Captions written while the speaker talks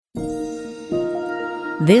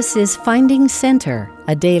This is Finding Center,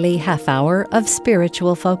 a daily half-hour of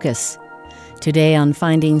spiritual focus. Today on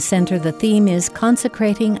Finding Center, the theme is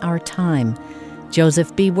Consecrating Our Time.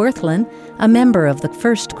 Joseph B. Wirthlin, a member of the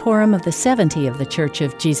First Quorum of the 70 of the Church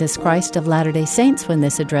of Jesus Christ of Latter-day Saints when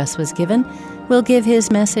this address was given, will give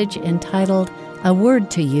his message entitled, A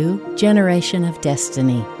Word to You, Generation of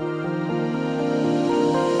Destiny.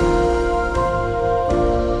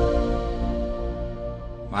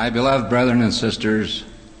 My beloved brethren and sisters,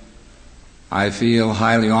 I feel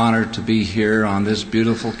highly honored to be here on this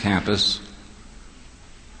beautiful campus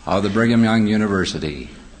of the Brigham Young University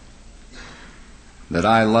that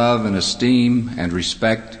I love and esteem and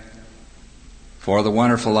respect for the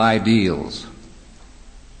wonderful ideals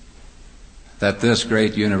that this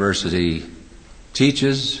great university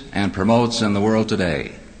teaches and promotes in the world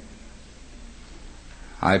today.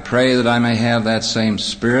 I pray that I may have that same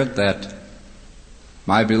spirit that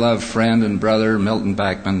my beloved friend and brother Milton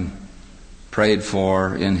Bachman prayed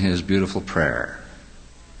for in his beautiful prayer.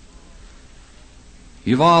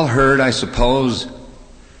 You've all heard, I suppose,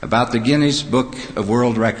 about the Guinness Book of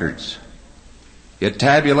World Records. It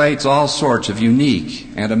tabulates all sorts of unique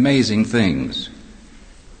and amazing things,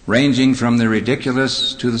 ranging from the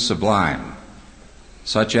ridiculous to the sublime,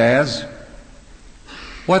 such as,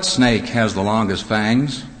 what snake has the longest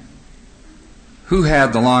fangs? Who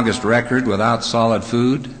had the longest record without solid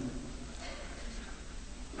food?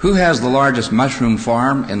 Who has the largest mushroom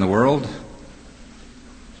farm in the world?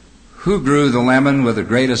 Who grew the lemon with the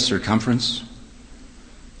greatest circumference?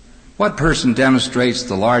 What person demonstrates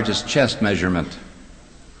the largest chest measurement?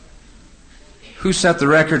 Who set the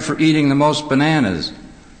record for eating the most bananas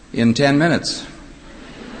in 10 minutes?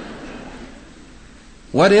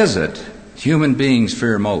 What is it human beings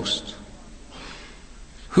fear most?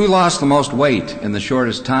 Who lost the most weight in the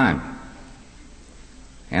shortest time?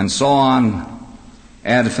 And so on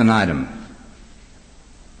ad infinitum.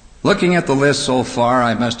 Looking at the list so far,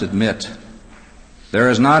 I must admit, there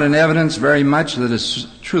is not in evidence very much that is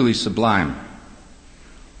truly sublime.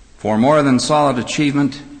 For more than solid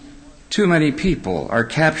achievement, too many people are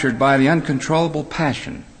captured by the uncontrollable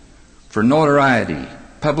passion for notoriety,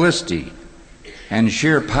 publicity, and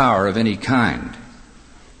sheer power of any kind,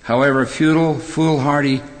 however futile,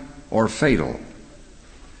 foolhardy, or fatal.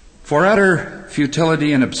 For utter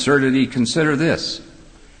futility and absurdity, consider this.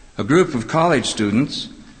 A group of college students,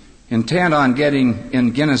 intent on getting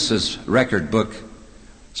in Guinness's record book,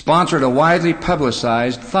 sponsored a widely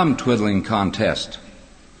publicized thumb-twiddling contest.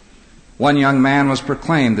 One young man was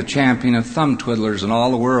proclaimed the champion of thumb-twiddlers in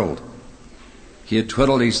all the world. He had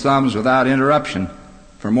twiddled his thumbs without interruption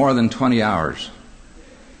for more than 20 hours.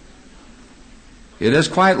 It is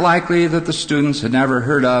quite likely that the students had never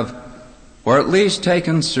heard of, or at least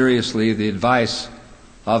taken seriously, the advice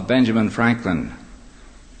of Benjamin Franklin,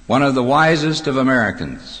 one of the wisest of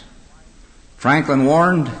Americans. Franklin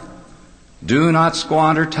warned, "Do not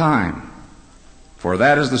squander time, for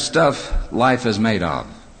that is the stuff life is made of."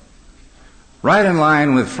 Right in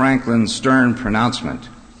line with Franklin's stern pronouncement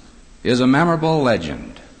is a memorable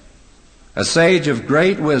legend. A sage of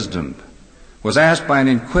great wisdom was asked by an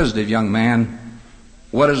inquisitive young man,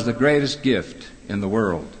 "What is the greatest gift in the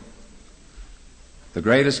world?" "The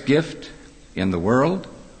greatest gift in the world?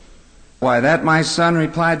 Why, that, my son,"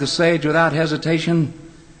 replied the sage without hesitation,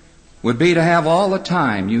 "would be to have all the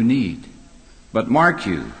time you need. But mark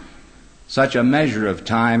you, such a measure of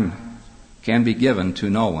time can be given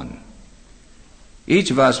to no one.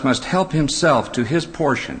 Each of us must help himself to his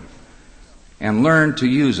portion and learn to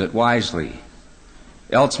use it wisely,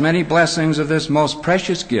 else many blessings of this most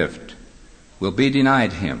precious gift will be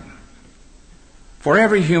denied him. For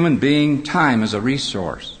every human being, time is a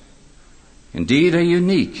resource, indeed a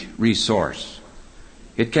unique resource.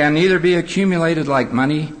 It can neither be accumulated like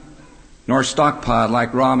money nor stockpiled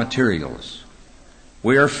like raw materials.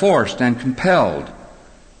 We are forced and compelled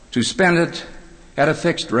to spend it at a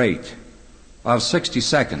fixed rate of 60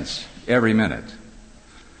 seconds every minute.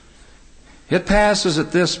 It passes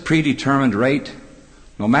at this predetermined rate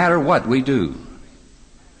no matter what we do.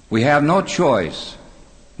 We have no choice,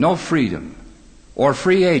 no freedom, or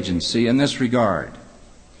free agency in this regard.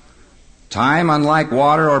 Time, unlike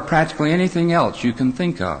water or practically anything else you can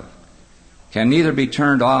think of, can neither be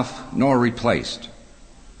turned off nor replaced.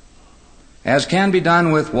 As can be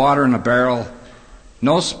done with water in a barrel,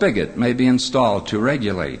 no spigot may be installed to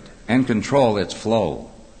regulate and control its flow,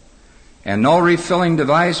 and no refilling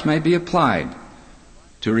device may be applied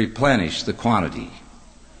to replenish the quantity.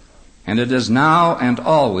 And it is now and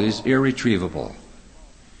always irretrievable.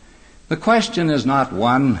 The question is not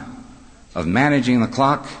one of managing the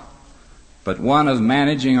clock, but one of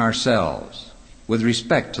managing ourselves. with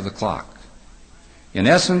respect to the clock. In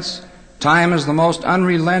essence, time is the most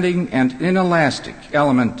unrelenting and inelastic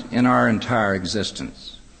element in our entire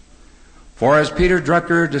existence. For as Peter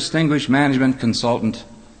Drucker, distinguished management consultant,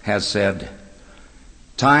 has said,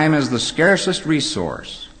 time is the scarcest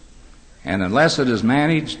resource, and unless it is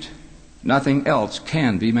managed, nothing else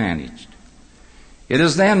can be managed. It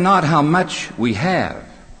is then not how much we have,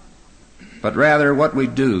 but rather what we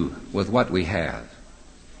do with what we have.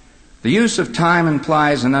 The use of time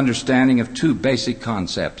implies an understanding of two basic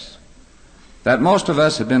concepts that most of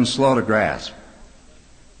us have been slow to grasp.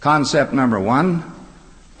 Concept number one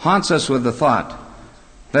haunts us with the thought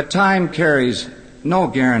that time carries no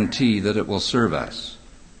guarantee that it will serve us.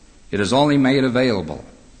 It is only made available.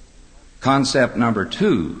 Concept number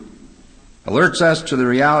two alerts us to the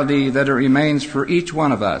reality that it remains for each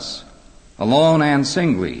one of us, alone and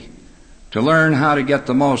singly, to learn how to get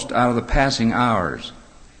the most out of the passing hours,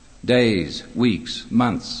 days, weeks,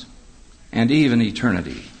 months, and even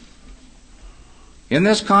eternity. In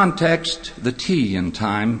this context, the T in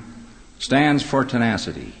time stands for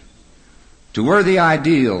tenacity. To worthy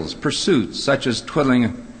ideals, pursuits such as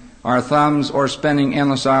twiddling our thumbs or spending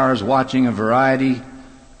endless hours watching a variety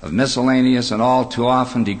of miscellaneous and all too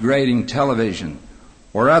often degrading television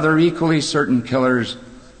or other equally certain killers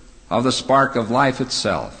of the spark of life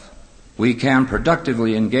itself, we can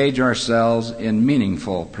productively engage ourselves in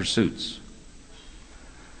meaningful pursuits.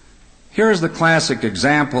 Here is the classic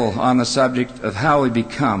example on the subject of how we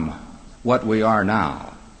become what we are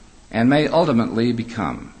now and may ultimately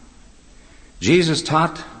become. Jesus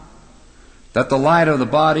taught that the light of the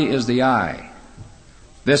body is the eye.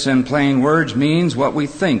 This, in plain words, means what we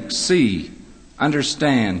think, see,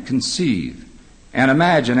 understand, conceive, and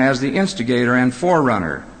imagine as the instigator and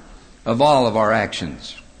forerunner of all of our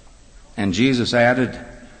actions. And Jesus added,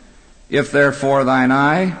 "If therefore thine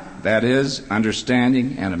eye, that is,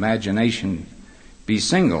 understanding and imagination, be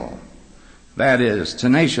single, that is,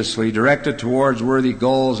 tenaciously directed towards worthy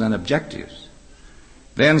goals and objectives,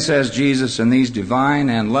 then," says Jesus in these divine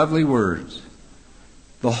and lovely words,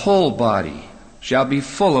 "the whole body shall be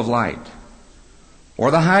full of light,"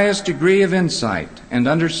 or the highest degree of insight and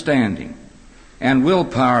understanding and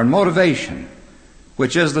willpower and motivation,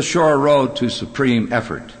 which is the sure road to supreme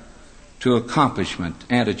effort, to accomplishment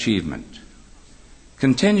and achievement.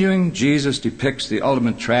 Continuing, Jesus depicts the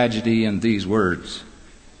ultimate tragedy in these words,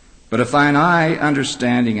 "But if thine eye,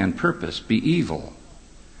 understanding, and purpose be evil,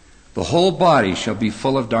 the whole body shall be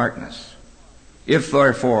full of darkness. If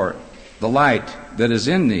therefore the light that is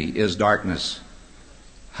in thee is darkness,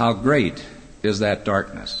 how great is that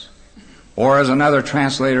darkness?" Or as another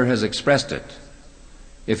translator has expressed it,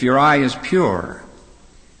 "If your eye is pure,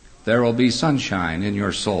 there will be sunshine in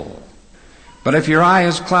your soul. But if your eye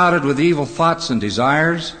is clouded with evil thoughts and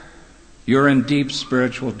desires, you're in deep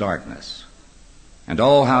spiritual darkness. And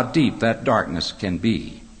oh, how deep that darkness can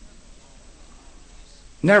be."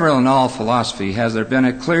 Never in all philosophy has there been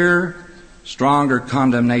a clearer, stronger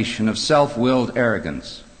condemnation of self-willed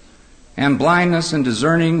arrogance and blindness in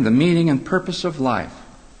discerning the meaning and purpose of life,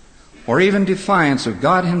 or even defiance of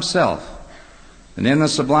God Himself, than in the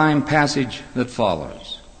sublime passage that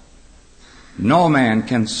follows. "No man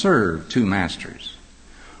can serve two masters,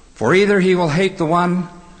 for either he will hate the one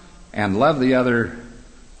and love the other,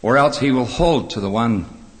 or else he will hold to the one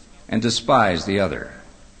and despise the other.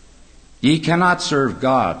 Ye cannot serve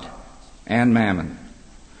God and mammon."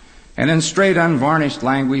 And in straight, unvarnished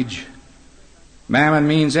language, mammon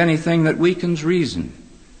means anything that weakens reason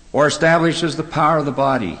or establishes the power of the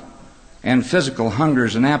body and physical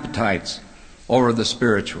hungers and appetites over the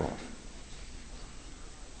spiritual.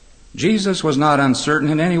 Jesus was not uncertain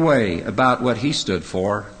in any way about what He stood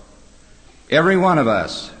for. Every one of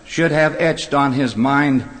us should have etched on his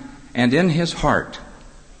mind and in his heart,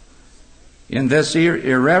 in this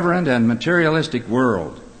irreverent and materialistic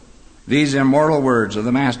world, these immortal words of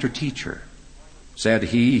the Master Teacher. Said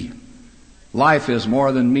He, "Life is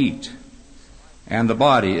more than meat, and the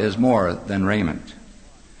body is more than raiment."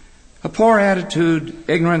 A poor attitude,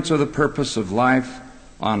 ignorance of the purpose of life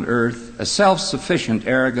on earth, a self-sufficient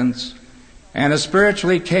arrogance, and a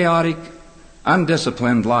spiritually chaotic,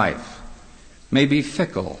 undisciplined life may be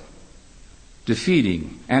fickle,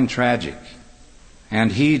 defeating, and tragic.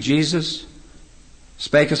 And He, Jesus,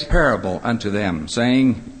 spake a parable unto them,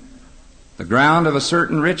 saying, "The ground of a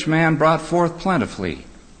certain rich man brought forth plentifully.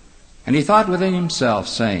 And he thought within himself,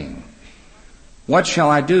 saying, What shall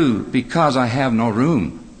I do, because I have no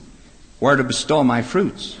room where to bestow my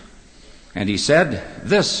fruits? And he said,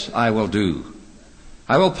 This I will do.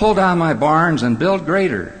 I will pull down my barns and build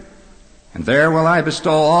greater, and there will I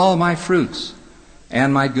bestow all my fruits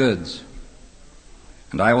and my goods.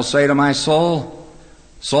 And I will say to my soul,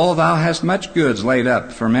 Soul, thou hast much goods laid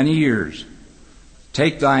up for many years.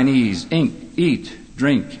 Take thine ease, eat,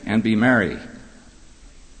 drink, and be merry.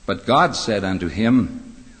 But God said unto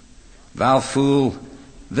him, Thou fool,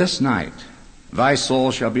 this night thy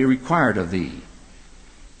soul shall be required of thee.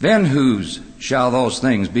 Then whose shall those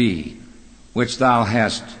things be which thou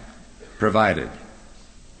hast provided?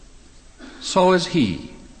 So is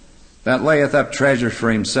he that layeth up treasure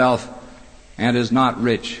for himself and is not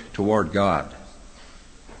rich toward God.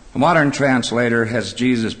 A modern translator has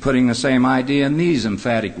Jesus putting the same idea in these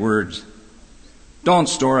emphatic words. Don't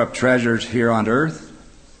store up treasures here on earth,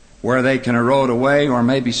 where they can erode away or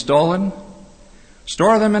may be stolen.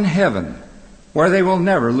 Store them in heaven, where they will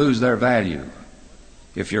never lose their value.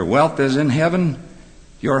 If your wealth is in heaven,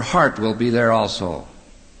 your heart will be there also.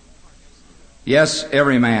 Yes,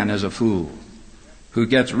 every man is a fool who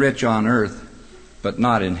gets rich on earth, but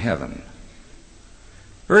not in heaven.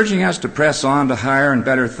 Urging us to press on to higher and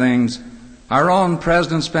better things, our own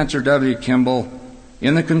President Spencer W. Kimball,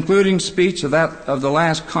 in the concluding speech of the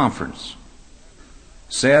last conference,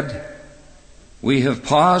 said, We have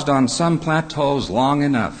paused on some plateaus long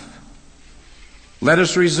enough. Let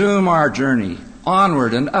us resume our journey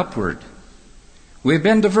onward and upward. We've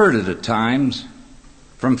been diverted at times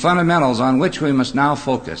from fundamentals on which we must now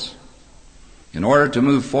focus in order to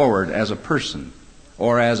move forward as a person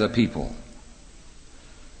or as a people.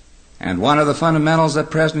 And one of the fundamentals that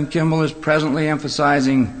President Kimball is presently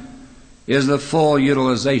emphasizing is the full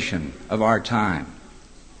utilization of our time.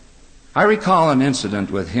 I recall an incident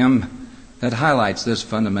with him that highlights this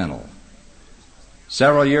fundamental.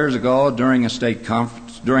 Several years ago, during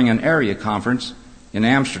an area conference in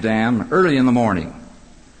Amsterdam, early in the morning,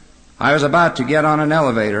 I was about to get on an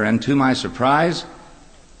elevator, and to my surprise,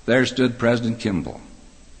 there stood President Kimball.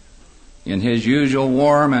 In his usual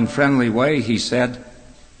warm and friendly way, he said,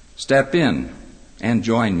 Step in and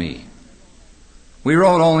join me. We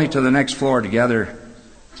rode only to the next floor together,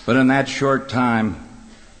 but in that short time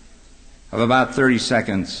of about 30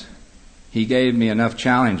 seconds, he gave me enough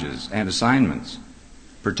challenges and assignments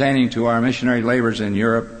pertaining to our missionary labors in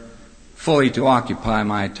Europe fully to occupy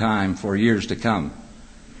my time for years to come.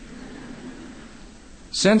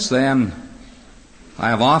 Since then, I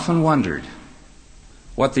have often wondered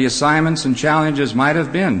what the assignments and challenges might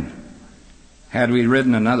have been had we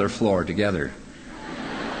ridden another floor together.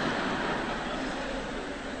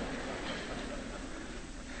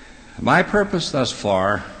 My purpose thus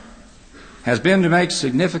far has been to make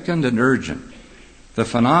significant and urgent the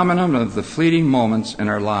phenomenon of the fleeting moments in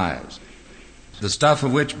our lives, the stuff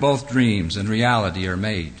of which both dreams and reality are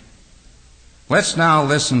made. Let's now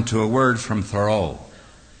listen to a word from Thoreau,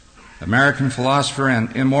 American philosopher and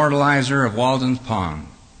immortalizer of Walden's Pond.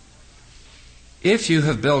 If you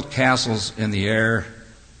have built castles in the air,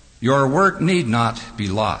 your work need not be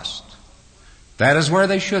lost. That is where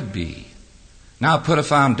they should be. Now put a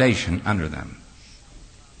foundation under them.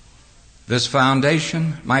 This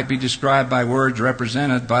foundation might be described by words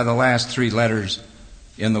represented by the last three letters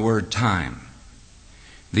in the word time.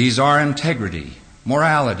 These are integrity,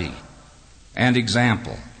 morality, and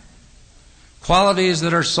example. Qualities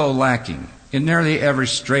that are so lacking in nearly every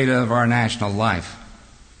strata of our national life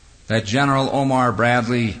that General Omar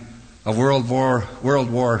Bradley of World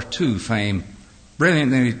War II fame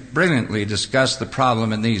brilliantly discussed the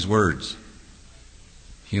problem in these words.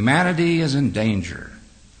 Humanity is in danger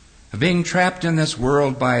of being trapped in this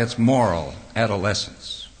world by its moral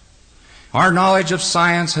adolescence. Our knowledge of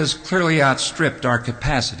science has clearly outstripped our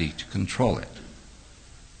capacity to control it.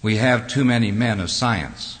 We have too many men of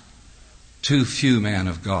science, too few men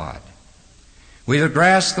of God. We have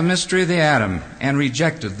grasped the mystery of the atom and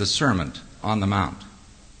rejected the Sermon on the Mount.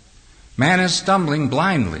 Man is stumbling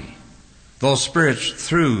blindly,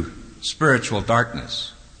 through spiritual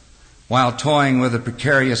darkness, while toying with the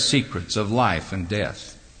precarious secrets of life and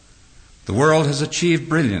death. The world has achieved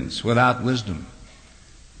brilliance without wisdom,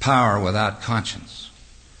 power without conscience.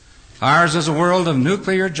 Ours is a world of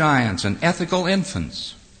nuclear giants and ethical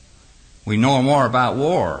infants. We know more about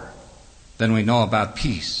war than we know about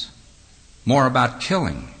peace, more about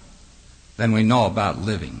killing than we know about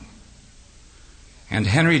living. And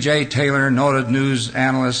Henry J. Taylor, noted news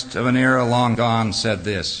analyst of an era long gone, said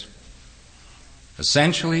this: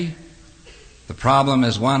 essentially, the problem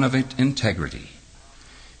is one of integrity.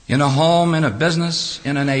 In a home, in a business,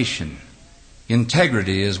 in a nation,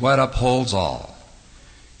 integrity is what upholds all.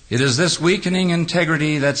 It is this weakening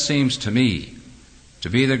integrity that seems to me to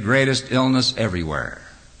be the greatest illness everywhere.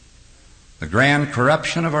 The grand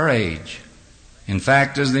corruption of our age, in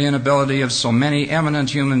fact, is the inability of so many eminent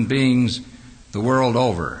human beings the world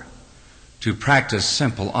over to practice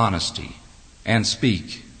simple honesty and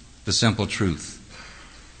speak the simple truth.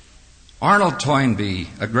 Arnold Toynbee,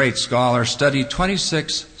 a great scholar, studied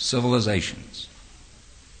 26 civilizations.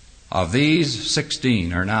 Of these,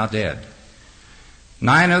 16 are now dead.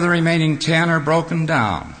 9 of the remaining 10 are broken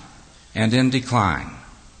down and in decline.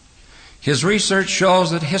 His research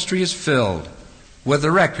shows that history is filled with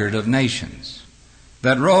the record of nations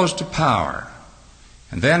that rose to power,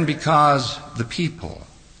 and then because the people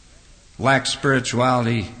lacked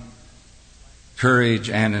spirituality, courage,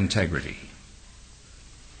 and integrity.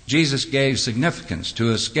 Jesus gave significance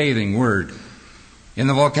to a scathing word in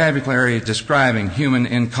the vocabulary describing human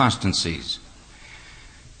inconstancies.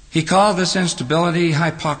 He called this instability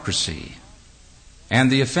hypocrisy,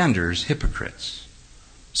 and the offenders hypocrites.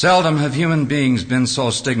 Seldom have human beings been so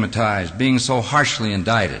stigmatized, being so harshly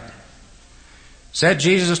indicted. Said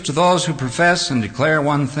Jesus to those who profess and declare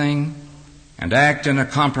one thing and act in a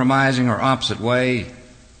compromising or opposite way,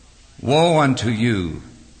 "Woe unto you,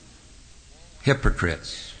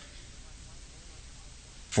 hypocrites!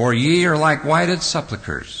 For ye are like whited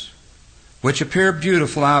sepulchres, which appear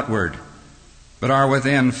beautiful outward, but are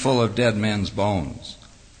within full of dead men's bones,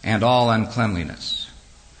 and all uncleanliness.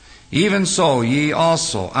 Even so ye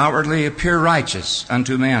also outwardly appear righteous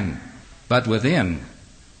unto men, but within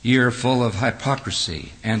ye are full of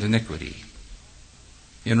hypocrisy and iniquity."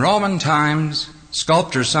 In Roman times,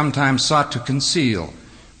 sculptors sometimes sought to conceal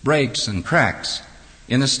breaks and cracks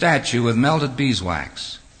in a statue with melted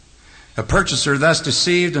beeswax. A purchaser thus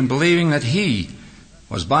deceived and believing that he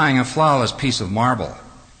was buying a flawless piece of marble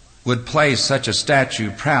would place such a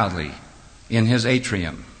statue proudly in his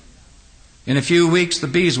atrium. In a few weeks the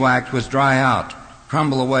beeswax would dry out,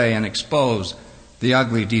 crumble away, and expose the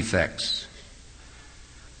ugly defects.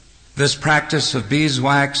 This practice of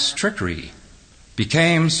beeswax trickery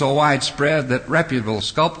became so widespread that reputable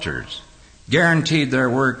sculptors guaranteed their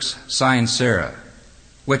works sin cera,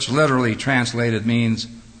 which literally translated means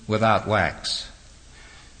without wax.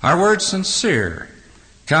 Our word sincere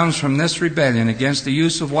comes from this rebellion against the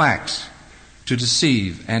use of wax to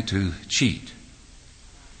deceive and to cheat.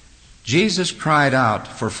 Jesus cried out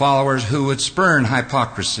for followers who would spurn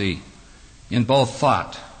hypocrisy in both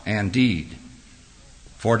thought and deed.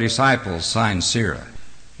 For disciples, sin cera,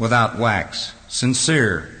 without wax,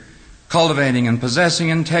 sincere, cultivating and possessing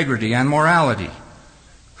integrity and morality,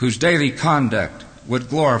 whose daily conduct would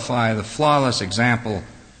glorify the flawless example,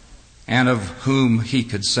 and of whom he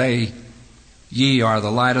could say, "Ye are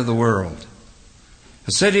the light of the world."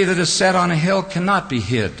 A city that is set on a hill cannot be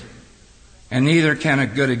hid, and neither can a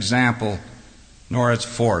good example nor its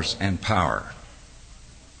force and power.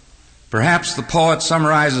 Perhaps the poet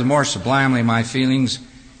summarizes more sublimely my feelings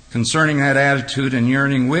concerning that attitude and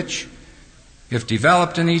yearning which, if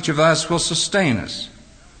developed in each of us, will sustain us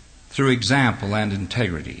through example and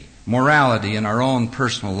integrity, morality in our own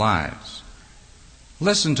personal lives.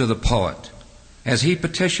 Listen to the poet as he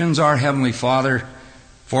petitions our Heavenly Father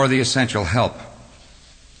for the essential help.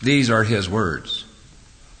 These are his words.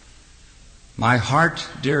 "My heart,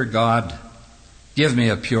 dear God, give me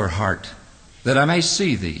a pure heart, that I may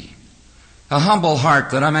see Thee, a humble heart,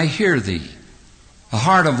 that I may hear Thee, a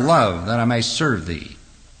heart of love, that I may serve Thee,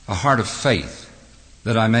 a heart of faith,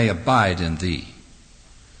 that I may abide in Thee."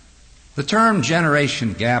 The term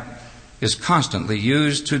generation gap is constantly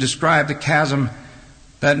used to describe the chasm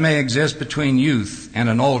that may exist between youth and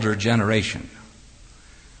an older generation.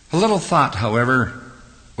 A little thought, however,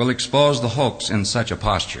 will expose the hoax in such a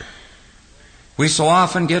posture. We so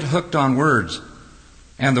often get hooked on words,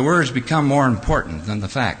 and the words become more important than the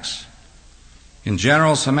facts. In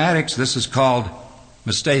general semantics, this is called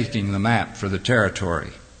mistaking the map for the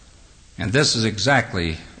territory, and this is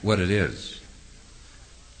exactly what it is.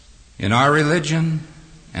 In our religion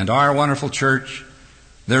and our wonderful church,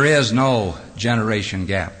 there is no generation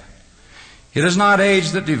gap. It is not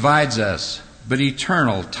age that divides us, but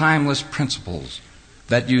eternal, timeless principles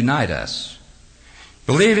that unite us.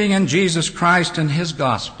 Believing in Jesus Christ and His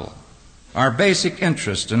gospel, our basic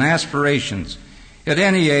interests and aspirations at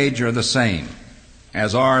any age are the same,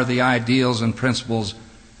 as are the ideals and principles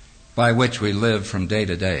by which we live from day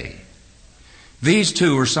to day. These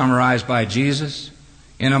two were summarized by Jesus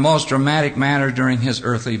in a most dramatic manner during His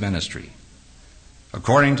earthly ministry.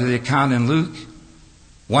 According to the account in Luke,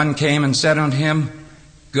 one came and said unto Him,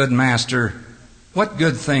 "Good Master, what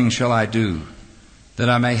good thing shall I do that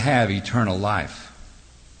I may have eternal life?"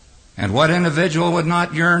 And what individual would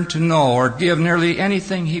not yearn to know or give nearly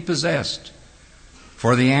anything he possessed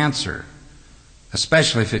for the answer,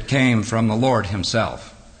 especially if it came from the Lord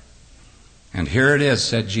Himself? "And here it is,"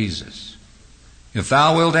 said Jesus, "if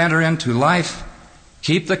thou wilt enter into life,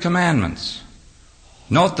 Keep the commandments.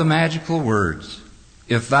 Note the magical words,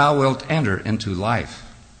 if thou wilt enter into life.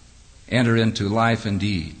 Enter into life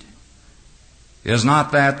indeed. Is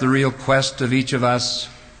not that the real quest of each of us?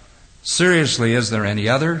 Seriously, is there any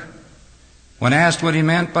other? When asked what he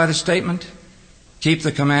meant by the statement, keep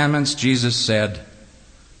the commandments, Jesus said,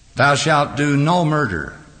 thou shalt do no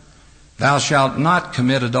murder. Thou shalt not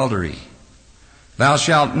commit adultery. Thou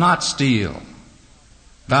shalt not steal.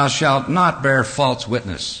 Thou shalt not bear false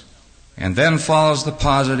witness. And then follows the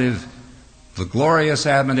positive, the glorious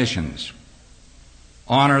admonitions.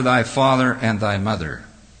 Honor thy father and thy mother,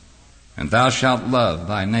 and thou shalt love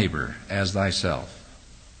thy neighbor as thyself.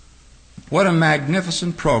 What a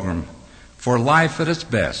magnificent program for life at its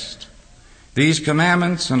best. These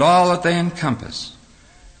commandments and all that they encompass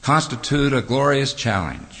constitute a glorious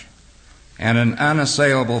challenge and an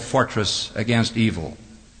unassailable fortress against evil.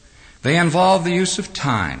 They involve the use of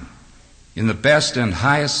time in the best and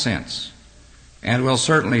highest sense, and will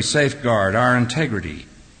certainly safeguard our integrity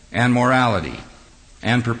and morality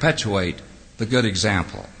and perpetuate the good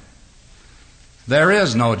example. There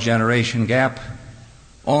is no generation gap,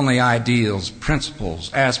 only ideals,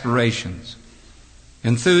 principles, aspirations,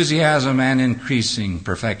 enthusiasm, and increasing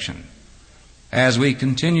perfection as we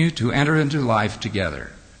continue to enter into life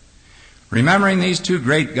together. Remembering these two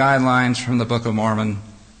great guidelines from the Book of Mormon,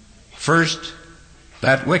 first,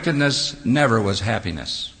 that wickedness never was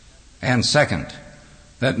happiness, and second,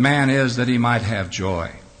 that man is that he might have joy.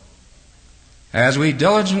 As we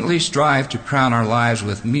diligently strive to crown our lives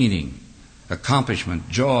with meaning, accomplishment,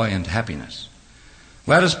 joy, and happiness,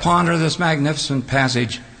 let us ponder this magnificent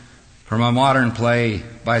passage from a modern play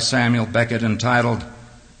by Samuel Beckett entitled,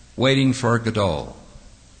 Waiting for Godot.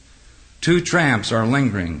 Two tramps are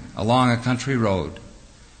lingering along a country road,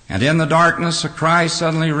 and in the darkness a cry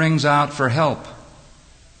suddenly rings out for help.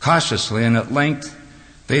 Cautiously and at length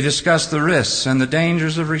they discuss the risks and the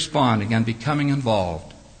dangers of responding and becoming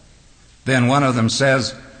involved. Then one of them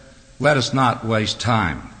says, let us not waste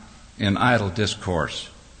time in idle discourse.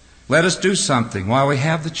 Let us do something while we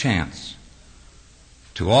have the chance.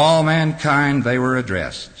 To all mankind they were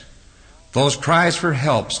addressed, those cries for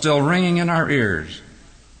help still ringing in our ears.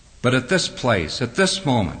 But at this place, at this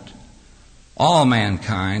moment, all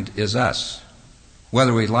mankind is us,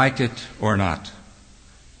 whether we like it or not.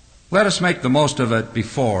 Let us make the most of it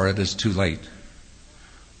before it is too late.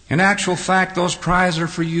 In actual fact, those cries are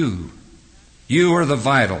for you. You are the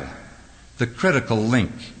vital, the critical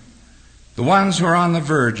link, the ones who are on the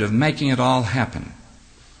verge of making it all happen,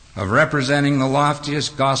 of representing the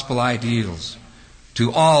loftiest gospel ideals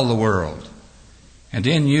to all the world. And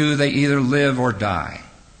in you they either live or die.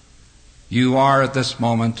 You are at this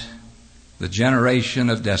moment the generation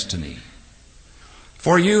of destiny.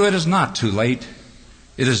 For you it is not too late.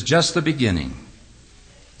 It is just the beginning.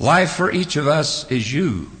 Life for each of us is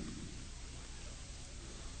you.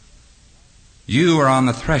 You are on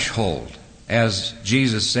the threshold. As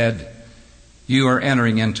Jesus said, you are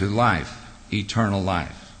entering into life, eternal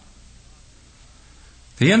life.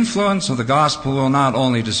 The influence of the gospel will not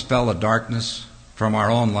only dispel the darkness from our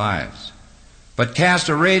own lives, but cast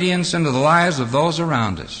a radiance into the lives of those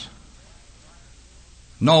around us.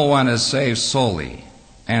 No one is saved solely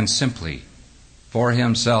and simply for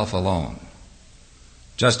himself alone,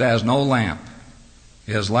 just as no lamp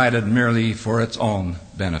is lighted merely for its own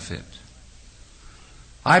benefit.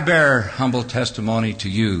 I bear humble testimony to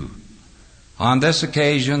you on this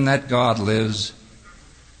occasion that God lives,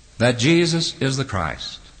 that Jesus is the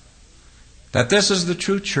Christ, that this is the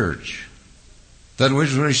true church that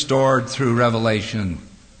was restored through revelation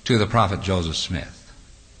to the prophet Joseph Smith.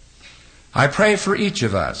 I pray for each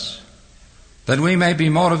of us that we may be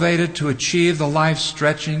motivated to achieve the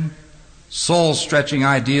life-stretching, soul-stretching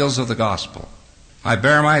ideals of the gospel. I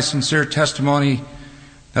bear my sincere testimony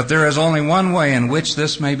that there is only one way in which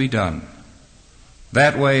this may be done.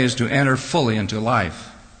 That way is to enter fully into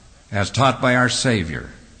life as taught by our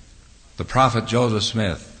Savior, the prophet Joseph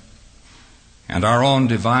Smith, and our own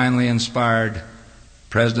divinely inspired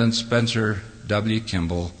President Spencer W.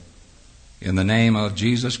 Kimball, in the name of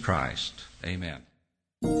Jesus Christ. Amen.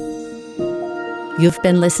 You've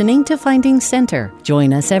been listening to Finding Center.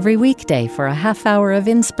 Join us every weekday for a half hour of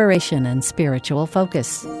inspiration and spiritual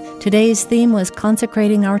focus. Today's theme was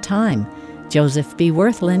Consecrating Our Time. Joseph B.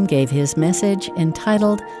 Wirthlin gave his message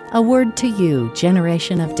entitled, A Word to You,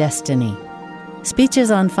 Generation of Destiny.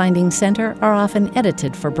 Speeches on Finding Center are often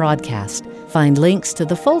edited for broadcast. Find links to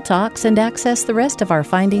the full talks and access the rest of our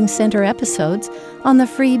Finding Center episodes on the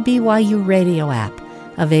free BYU Radio app,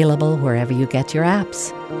 available wherever you get your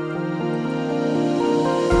apps.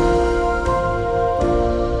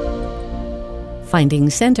 Finding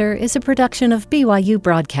Center is a production of BYU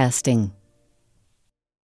Broadcasting.